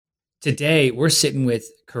Today, we're sitting with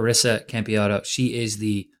Carissa Campiotto. She is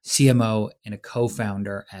the CMO and a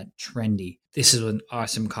co-founder at Trendy. This is an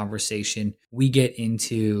awesome conversation. We get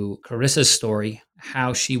into Carissa's story,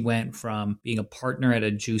 how she went from being a partner at a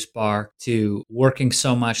juice bar to working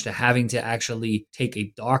so much to having to actually take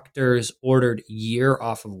a doctor's ordered year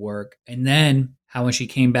off of work. And then how when she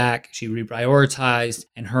came back, she reprioritized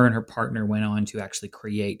and her partner went on to actually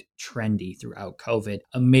create Trendy throughout COVID.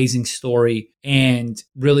 Amazing story and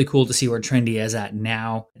really cool to see where Trendy is at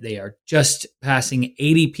now. They are just passing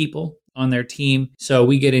 80 people on their team. So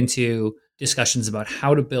we get into discussions about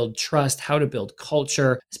how to build trust, how to build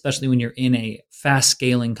culture, especially when you're in a fast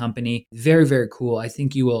scaling company. Very, very cool. I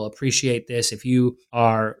think you will appreciate this if you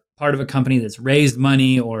are part of a company that's raised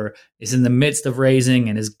money or is in the midst of raising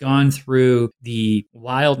and has gone through the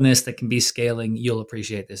wildness that can be scaling. You'll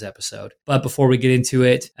appreciate this episode. But before we get into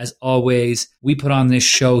it, as always, we put on this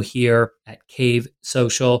show here at Cave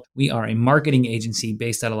Social. We are a marketing agency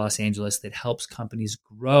based out of Los Angeles that helps companies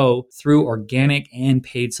grow through organic and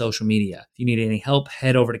paid social media. If you need any help,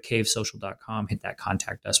 head over to cavesocial.com, hit that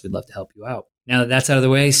contact us. We'd love to help you out. Now that that's out of the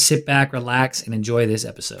way, sit back, relax, and enjoy this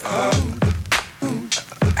episode.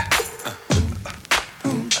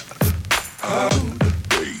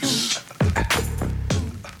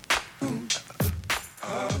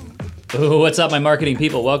 What's up, my marketing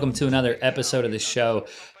people? Welcome to another episode of the show.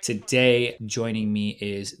 Today, joining me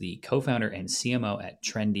is the co-founder and CMO at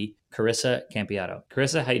Trendy, Carissa Campiotto.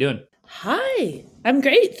 Carissa, how you doing? Hi, I'm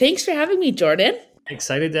great. Thanks for having me, Jordan.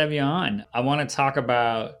 Excited to have you on. I want to talk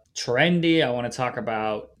about Trendy. I want to talk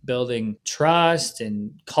about building trust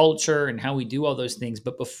and culture and how we do all those things.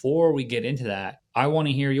 But before we get into that, I want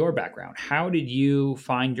to hear your background. How did you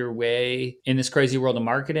find your way in this crazy world of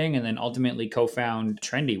marketing and then ultimately co-found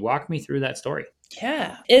Trendy? Walk me through that story.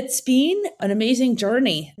 Yeah, it's been an amazing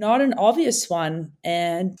journey, not an obvious one.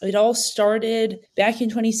 And it all started back in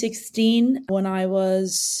 2016 when I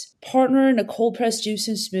was partner in a cold pressed juice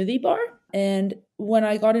and smoothie bar. And when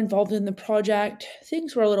I got involved in the project,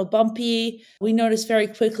 things were a little bumpy. We noticed very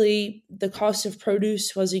quickly the cost of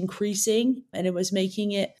produce was increasing and it was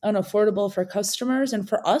making it unaffordable for customers and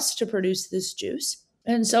for us to produce this juice.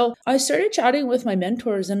 And so I started chatting with my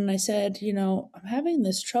mentors and I said, I'm having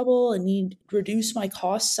this trouble. I need to reduce my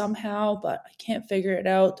costs somehow, but I can't figure it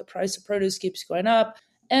out. The price of produce keeps going up.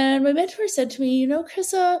 And my mentor said to me,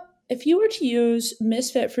 Carissa, if you were to use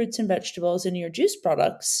misfit fruits and vegetables in your juice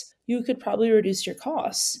products, you could probably reduce your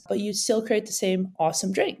costs, but you'd still create the same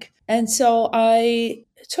awesome drink. And so I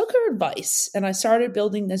took her advice and I started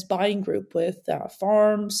building this buying group with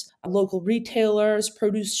farms, local retailers,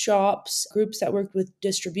 produce shops, groups that worked with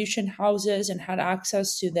distribution houses and had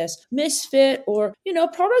access to this misfit or,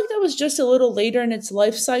 product that was just a little later in its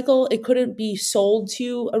life cycle. It couldn't be sold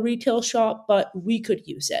to a retail shop, but we could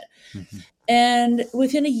use it. Mm-hmm. And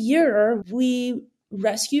within a year, we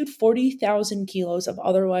rescued 40,000 kilos of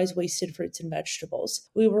otherwise wasted fruits and vegetables.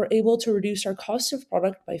 We were able to reduce our cost of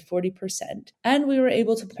product by 40%, and we were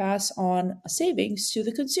able to pass on savings to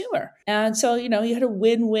the consumer. And so, you had a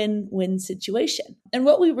win-win-win situation. And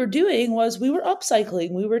what we were doing was we were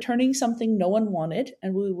upcycling. We were turning something no one wanted,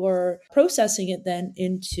 and we were processing it then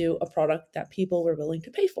into a product that people were willing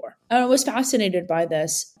to pay for. And I was fascinated by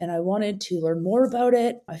this, and I wanted to learn more about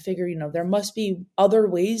it. I figured, there must be other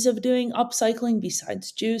ways of doing upcycling besides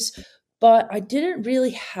juice, but I didn't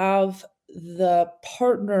really have the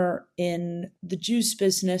partner in the juice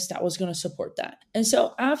business that was going to support that. And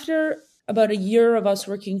so after about a year of us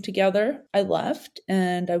working together, I left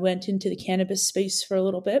and I went into the cannabis space for a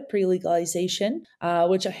little bit, pre-legalization,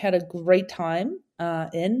 which I had a great time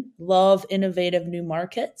in. Love innovative new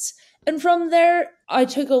markets. And from there, I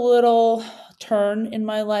took a little turn in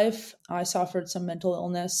my life. I suffered some mental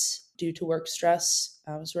illness due to work stress.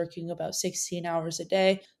 I was working about 16 hours a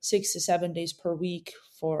day, 6 to 7 days per week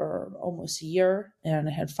for almost a year, and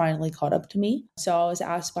it had finally caught up to me. So I was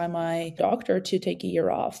asked by my doctor to take a year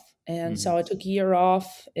off. And so I took a year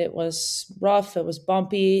off. It was rough. It was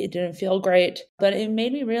bumpy. It didn't feel great, but it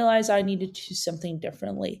made me realize I needed to do something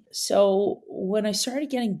differently. So when I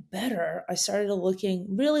started getting better, I started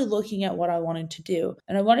really looking at what I wanted to do.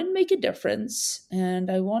 And I wanted to make a difference. And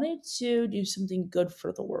I wanted to do something good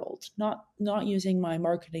for the world, not using my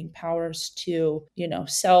marketing powers to,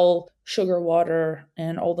 sell sugar water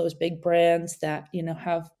and all those big brands that,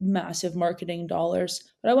 have massive marketing dollars.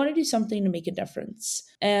 But I want to do something to make a difference.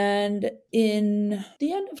 And And in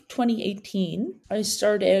the end of 2018, I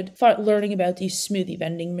started learning about these smoothie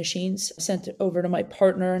vending machines. I sent it over to my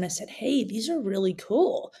partner and I said, hey, these are really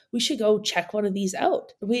cool. We should go check one of these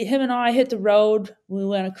out. Him and I hit the road. We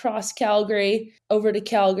went across Calgary, over to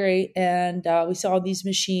Calgary, and we saw these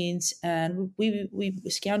machines, and we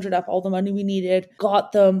scoundreled up all the money we needed,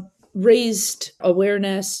 got them, raised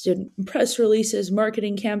awareness, did press releases,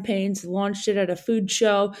 marketing campaigns, launched it at a food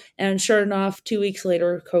show, and sure enough, 2 weeks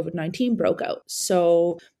later, COVID-19 broke out.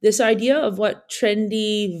 So this idea of what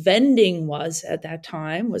trendy vending was at that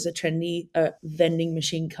time, was a trendy vending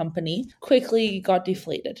machine company, quickly got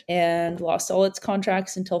deflated and lost all its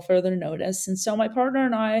contracts until further notice. And so my partner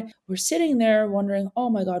and I were sitting there wondering, oh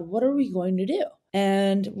my God, what are we going to do?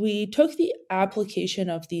 And we took the application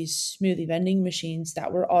of these smoothie vending machines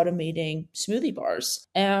that were automating smoothie bars,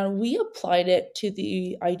 and we applied it to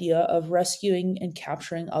the idea of rescuing and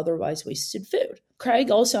capturing otherwise wasted food.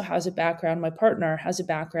 Craig also has a background, my partner has a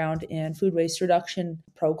background in food waste reduction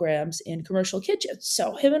programs in commercial kitchens.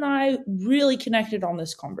 So him and I really connected on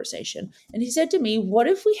this conversation. And he said to me, what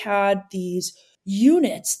if we had these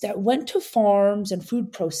units that went to farms and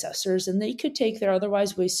food processors, and they could take their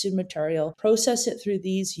otherwise wasted material, process it through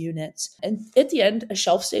these units, and at the end, a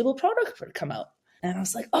shelf-stable product would come out. And I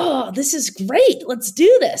was like, oh, this is great. Let's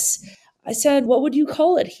do this. I said, what would you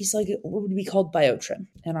call it? He's like, it would be called Biotrim.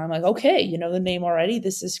 And I'm like, okay, you know the name already.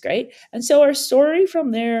 This is great. And so our story from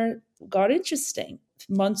there got interesting.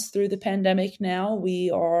 Months through the pandemic now,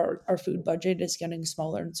 our food budget is getting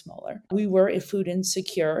smaller and smaller. We were food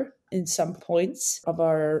insecure in some points of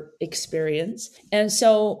our experience. And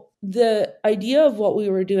so the idea of what we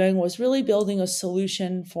were doing was really building a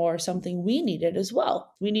solution for something we needed as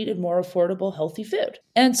well. We needed more affordable, healthy food.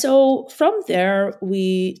 And so from there,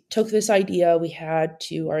 we took this idea we had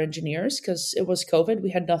to our engineers, because it was COVID,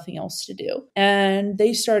 we had nothing else to do. And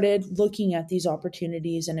they started looking at these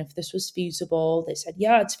opportunities, and if this was feasible, they said,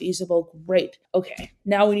 yeah, it's feasible. Great. Okay,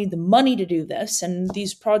 now we need the money to do this. And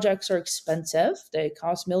these projects are expensive. They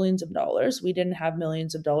cost millions of dollars. We didn't have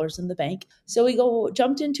millions of dollars in the bank. So we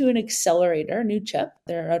jumped into an accelerator, new chip.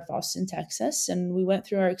 They're at Boston, Texas. And we went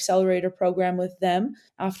through our accelerator program with them.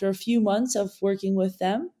 After a few months of working with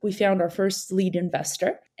them, we found our first lead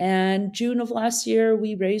investor. And June of last year,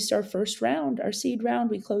 we raised our first round, our seed round.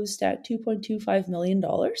 We closed at $2.25 million.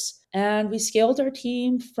 And we scaled our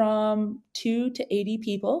team from 2 to 80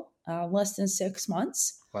 people, less than 6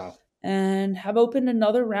 months. Wow. And have opened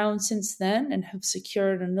another round since then and have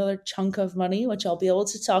secured another chunk of money, which I'll be able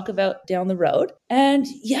to talk about down the road. And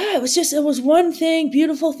yeah, it was one thing,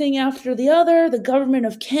 beautiful thing after the other. The government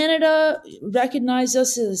of Canada recognized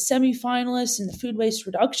us as a semifinalist in the Food Waste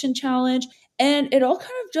Reduction Challenge. And it all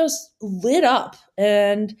kind of just lit up.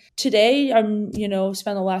 And today I'm,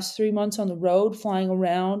 spent the last 3 months on the road, flying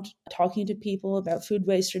around, talking to people about food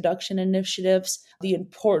waste reduction initiatives, the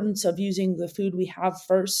importance of using the food we have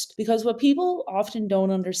first. Because what people often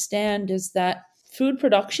don't understand is that food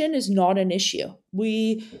production is not an issue.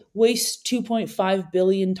 We waste 2.5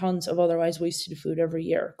 billion tons of otherwise wasted food every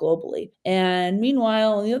year globally. And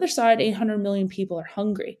meanwhile, on the other side, 800 million people are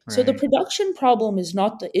hungry. Right. So the production problem is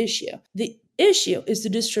not the issue. The issue is the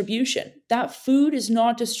distribution. That food is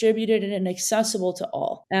not distributed and accessible to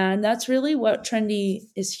all. And that's really what Trendy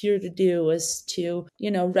is here to do, is to,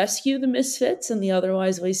 rescue the misfits and the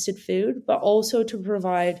otherwise wasted food, but also to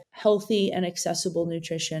provide healthy and accessible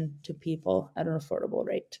nutrition to people at an affordable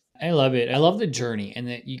rate. I love it. I love the journey, and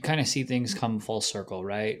that you kind of see things come full circle,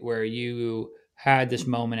 right? Where you had this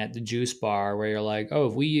moment at the juice bar where you're like, oh,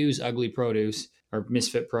 if we use ugly produce or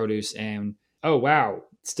misfit produce, and oh, wow,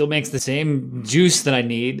 still makes the same juice that I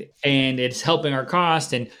need, and it's helping our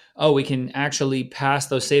cost, and oh, we can actually pass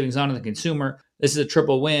those savings on to the consumer. This is a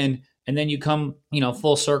triple win. And then you come,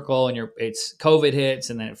 full circle, and it's COVID hits,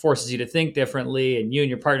 and then it forces you to think differently, and you and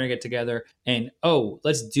your partner get together and, oh,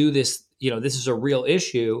 let's do this. This is a real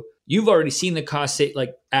issue. You've already seen the cost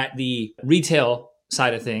like at the retail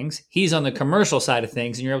side of things. He's on the commercial side of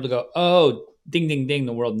things, and you're able to go, oh, ding, ding, ding,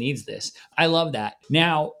 the world needs this. I love that.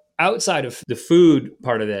 Now, outside of the food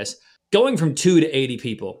part of this, going from 2 to 80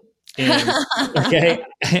 people, okay,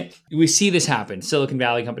 we see this happen. Silicon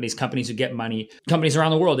Valley companies who get money, companies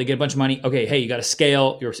around the world, they get a bunch of money. Okay, hey, you got to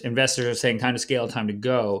scale. Your investors are saying time to scale, time to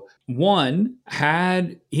go. One,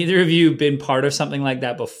 had either of you been part of something like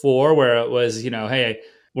that before, where it was, hey,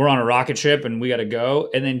 we're on a rocket ship and we got to go?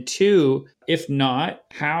 And then 2, if not,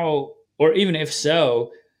 how, or even if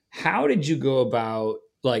so, how did you go about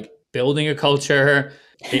like building a culture,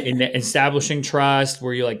 in establishing trust?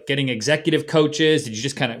 Were you like getting executive coaches? Did you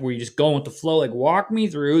just were you just going with the flow? Like walk me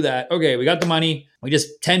through that. Okay, we got the money.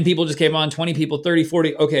 10 people just came on, 20 people, 30,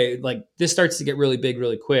 40. Okay, like this starts to get really big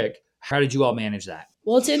really quick. How did you all manage that?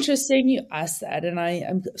 Well, it's interesting you asked that, and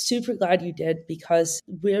I'm super glad you did, because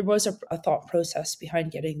there was a thought process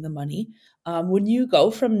behind getting the money. When you go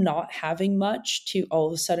from not having much to all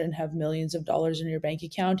of a sudden have millions of dollars in your bank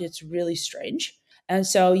account, it's really strange. And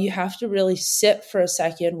so you have to really sit for a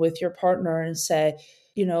second with your partner and say,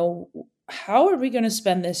 how are we going to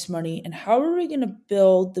spend this money, and how are we going to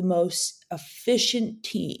build the most efficient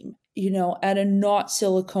team, at a not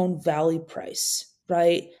Silicon Valley price?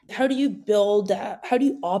 Right? How do you build that? How do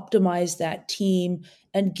you optimize that team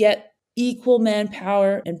and get equal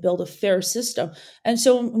manpower and build a fair system? And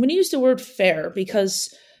so I'm going to use the word fair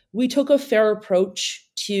because we took a fair approach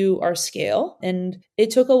to our scale, and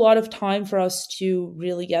it took a lot of time for us to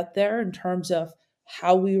really get there in terms of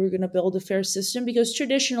how we were going to build a fair system, because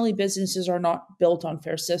traditionally businesses are not built on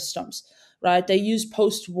fair systems. Right? They use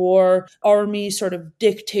post-war army sort of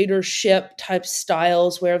dictatorship type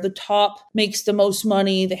styles where the top makes the most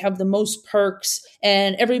money, they have the most perks,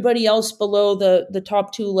 and everybody else below the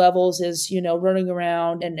top two levels is, running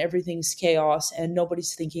around and everything's chaos and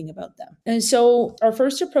nobody's thinking about them. And so our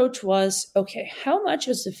first approach was, okay, how much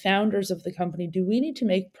as the founders of the company do we need to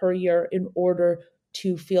make per year in order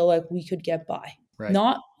to feel like we could get by? Right.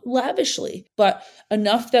 Not lavishly, but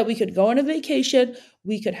enough that we could go on a vacation,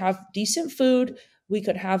 we could have decent food, we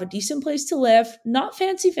could have a decent place to live, not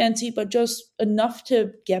fancy, but just enough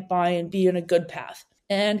to get by and be in a good path.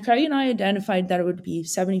 And Craig and I identified that it would be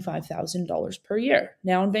 $75,000 per year.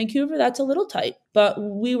 Now in Vancouver, that's a little tight, but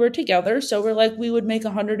we were together. So we're like, we would make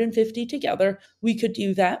 150 together. We could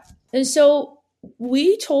do that. And so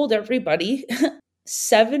we told everybody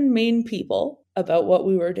 7 main people about what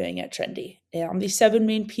we were doing at Trendy. And these 7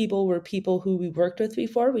 main people were people who we worked with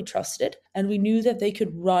before, we trusted, and we knew that they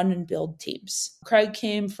could run and build teams. Craig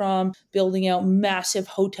came from building out massive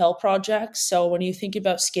hotel projects. So when you think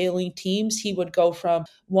about scaling teams, he would go from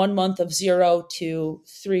 1 month of 0 to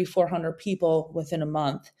 300-400 people within a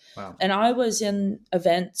month. Wow. And I was in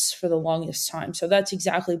events for the longest time. So that's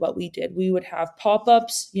exactly what we did. We would have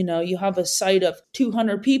pop-ups, you have a site of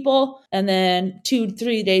 200 people, and then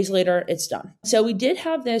 2-3 days later, it's done. So we did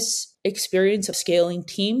have this experience of scaling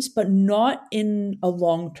teams, but not in a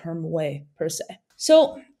long-term way per se.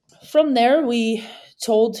 So from there, we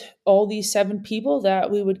told all these 7 people that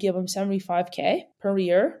we would give them $75,000 per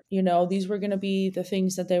year. These were going to be the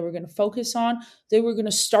things that they were going to focus on. They were going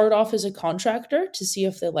to start off as a contractor to see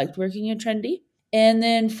if they liked working at Trendy. And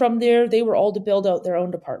then from there, they were all to build out their own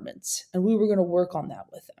departments, and we were going to work on that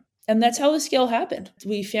with them. And that's how the scale happened.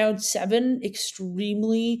 We found 7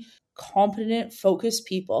 extremely competent, focused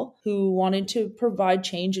people who wanted to provide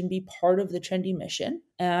change and be part of the Trendy mission,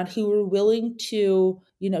 and who were willing to,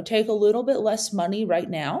 take a little bit less money right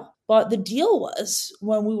now. But the deal was,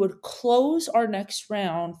 when we would close our next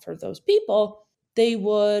round for those people, they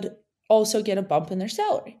would also get a bump in their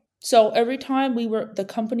salary. So every time the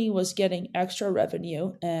company was getting extra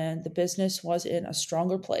revenue and the business was in a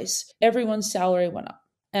stronger place, everyone's salary went up.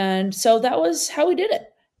 And so that was how we did it.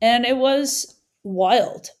 And it was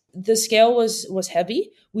wild. The scale was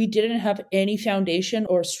heavy. We didn't have any foundation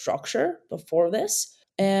or structure before this.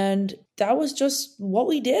 And that was just what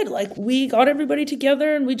we did. Like, we got everybody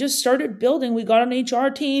together and we just started building. We got an HR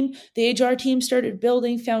team. The HR team started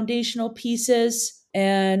building foundational pieces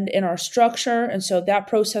and in our structure. And so that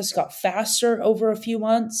process got faster over a few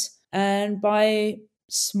months. And by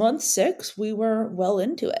month 6, we were well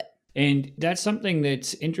into it. And that's something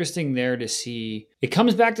that's interesting there to see. It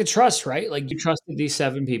comes back to trust, right? Like, you trusted these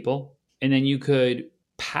 7 people, and then you could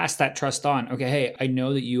pass that trust on. Okay, hey, I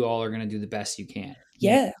know that you all are going to do the best you can.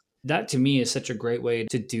 Yeah. That to me is such a great way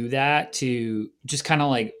to do that, to just kind of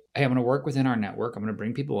like, hey, I'm going to work within our network. I'm going to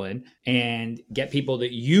bring people in and get people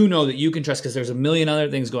that you know that you can trust, because there's a million other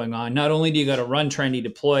things going on. Not only do you got to run Trendy,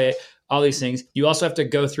 deploy it, all these things, you also have to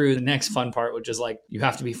go through the next fun part, which is like, you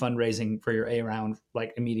have to be fundraising for your A round,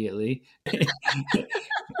 like, immediately.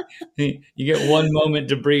 You get one moment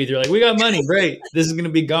to breathe. You're like, we got money. Great. This is going to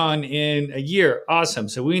be gone in a year. Awesome.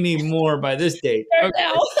 So we need more by this date.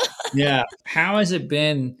 Okay. Yeah. How has it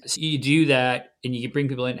been? So you do that and you bring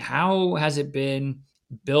people in. How has it been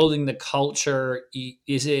building the culture?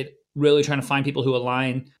 Is it really trying to find people who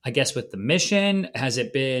align, I guess, with the mission? Has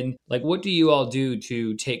it been like, what do you all do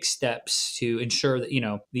to take steps to ensure that,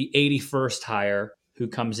 the 81st hire who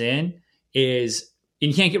comes in is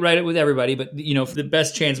you can't get right with everybody, but for the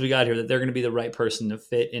best chance we got here that they're going to be the right person to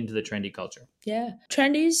fit into the trendy culture. Yeah.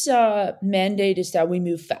 Trendy's mandate is that we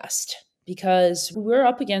move fast because we're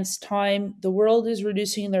up against time. The world is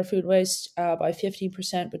reducing their food waste by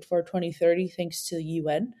 15% before 2030, thanks to the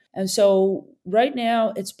UN. And so right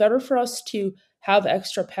now, it's better for us to have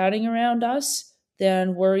extra padding around us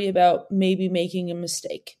than worry about maybe making a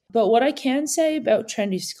mistake. But what I can say about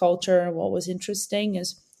Trendy's culture and what was interesting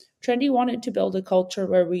is Trendy wanted to build a culture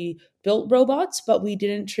where we built robots, but we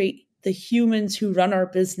didn't treat the humans who run our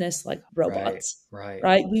business like robots.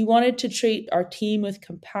 Right. We wanted to treat our team with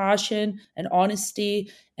compassion and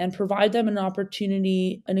honesty and provide them an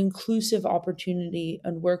opportunity, an inclusive opportunity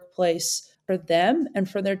and workplace for them and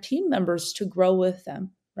for their team members to grow with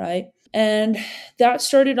them. Right. And that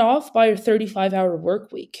started off by a 35-hour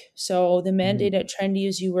work week. So the mandate at Trendy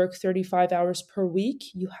is you work 35 hours per week.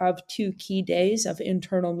 You have 2 key days of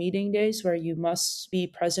internal meeting days where you must be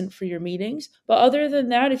present for your meetings. But other than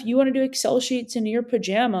that, if you want to do Excel sheets in your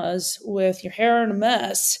pajamas with your hair in a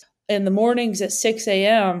mess in the mornings at 6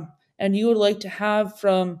 a.m. and you would like to have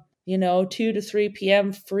from 2 to 3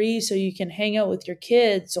 p.m. free so you can hang out with your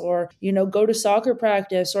kids or, go to soccer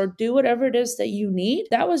practice or do whatever it is that you need.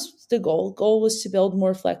 That was the goal. The goal was to build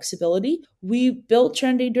more flexibility. We built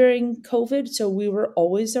Trendy during COVID, so we were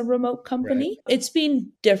always a remote company. Right. It's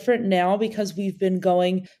been different now because we've been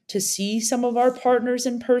going to see some of our partners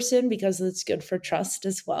in person because it's good for trust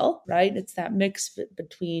as well, right? It's that mix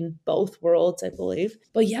between both worlds, I believe.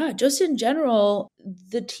 But yeah, just in general,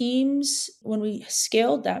 the teams, when we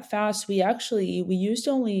scaled that fast, we used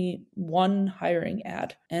only one hiring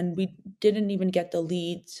ad and we didn't even get the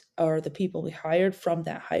leads or the people we hired from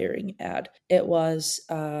that hiring ad. It was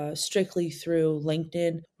strictly through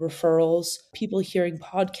LinkedIn referrals, people hearing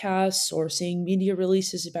podcasts or seeing media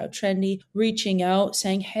releases about Trendy, reaching out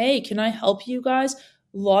saying, hey, can I help you guys? A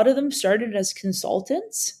lot of them started as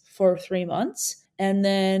consultants for 3 months and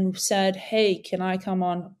then said, hey, can I come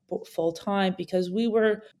on full time? Because we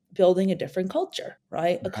were building a different culture,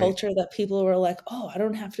 right? A culture that people were like, oh, I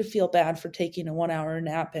don't have to feel bad for taking a 1-hour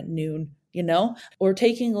nap at noon, or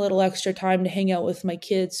taking a little extra time to hang out with my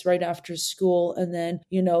kids right after school and then,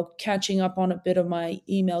 catching up on a bit of my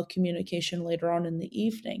email communication later on in the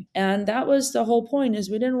evening. And that was the whole point, is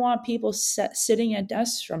we didn't want people sitting at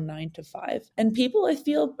desks from 9 to 5. And people, I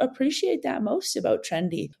feel, appreciate that most about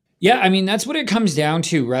Trendy. Yeah, I mean, that's what it comes down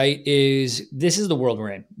to, right? Is this is the world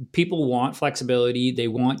we're in. People want flexibility. They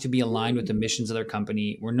want to be aligned with the missions of their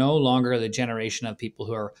company. We're no longer the generation of people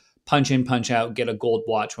who are punch in, punch out, get a gold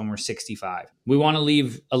watch when we're 65. We want to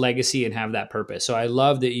leave a legacy and have that purpose. So I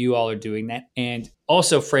love that you all are doing that and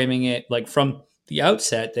also framing it like from the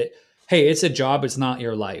outset that, hey, it's a job, it's not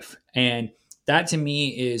your life. And that to me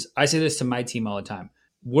is, I say this to my team all the time.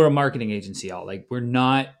 We're a marketing agency, y'all. Like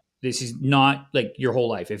this is not like your whole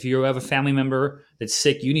life. If you have a family member that's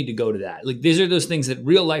sick, you need to go to that. Like these are those things that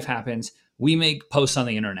real life happens. We make posts on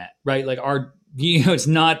the internet, right? Like it's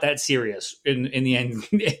not that serious in the end,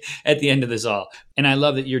 at the end of this all. And I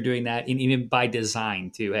love that you're doing that, and even by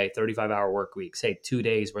design too. Hey, 35-hour work weeks, hey, 2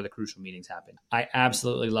 days where the crucial meetings happen. I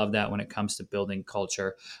absolutely love that when it comes to building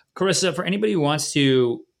culture. Carissa, for anybody who wants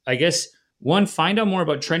to, I guess, one, find out more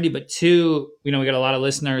about Trendy, but two, we got a lot of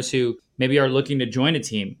listeners who maybe are looking to join a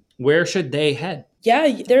team. Where should they head?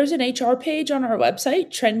 Yeah, there's an HR page on our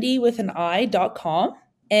website, trendywithani.com.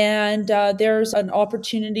 And there's an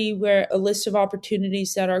opportunity where a list of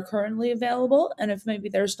opportunities that are currently available. And if maybe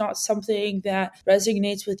there's not something that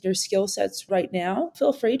resonates with your skill sets right now,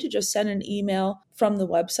 feel free to just send an email from the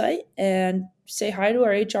website and say hi to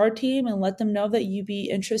our HR team and let them know that you'd be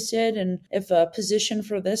interested. And if a position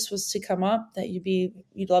for this was to come up, that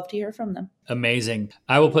you'd love to hear from them. Amazing.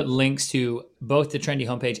 I will put links to both the Trendy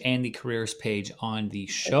homepage and the careers page on the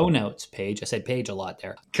show notes page. I said page a lot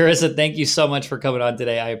there. Carissa, thank you so much for coming on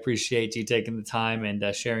today. I appreciate you taking the time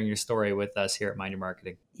and sharing your story with us here at Mind Your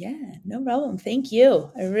Marketing. Yeah, no problem. Thank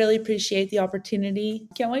you. I really appreciate the opportunity.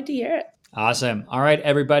 Can't wait to hear it. Awesome. All right,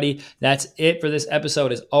 everybody. That's it for this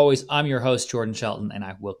episode. As always, I'm your host, Jordan Shelton, and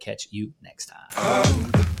I will catch you next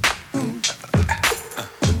time.